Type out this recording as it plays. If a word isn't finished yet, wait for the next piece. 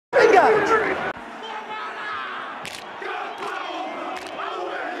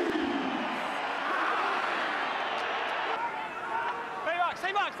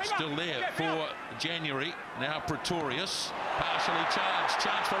Still there for January. Now Pretorius, partially charged.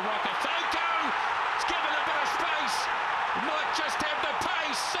 Chance for Rocafoko. It's given a bit of space. Might just have the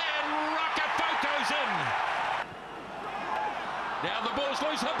pace, and Rocafoko's in. Now the ball's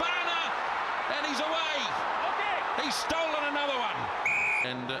loose. Habana, and he's away. He's stolen another one.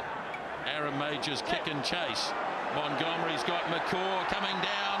 And Aaron Major's kick and chase. Montgomery's got McCaw coming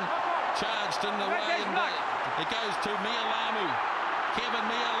down, charged in the way, and it goes to Mealamu. Keven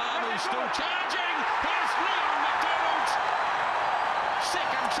Mealamu still charging. Here's Leon McDonald.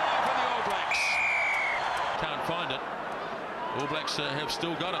 Second try for the All Blacks. Can't find it. All Blacks have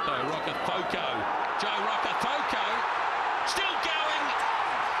still got it though. Rocafoko. Joe Rocafoko. Still going.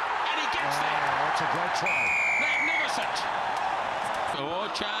 And he gets there. That's a great try. Magnificent.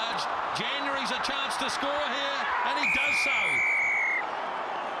 Oh, charged. January's a chance to score here. And he does so.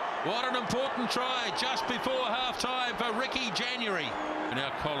 What an important try just before half-time for Ricky January. And now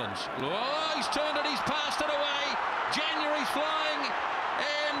Collins. Oh, he's turned it, he's passed it away. January's flying,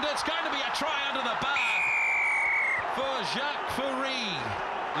 and it's going to be a try under the bar for Jacques Fourie.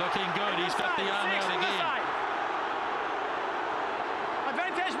 Looking good, he's got the arm out again.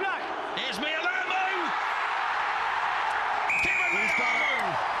 Advantage black. Here's Mealamu. Keven Mealamu.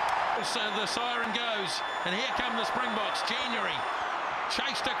 So the siren goes, and here come the Springboks. January.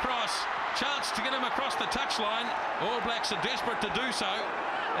 Chased across, chance to get him across the touchline. All Blacks are desperate to do so,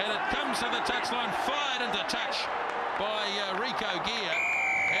 and it comes to the touchline, fired into touch by Rico Gear,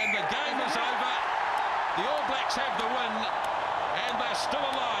 and the game is over. The All Blacks have the win, and they're still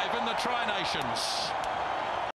alive in the Tri-Nations.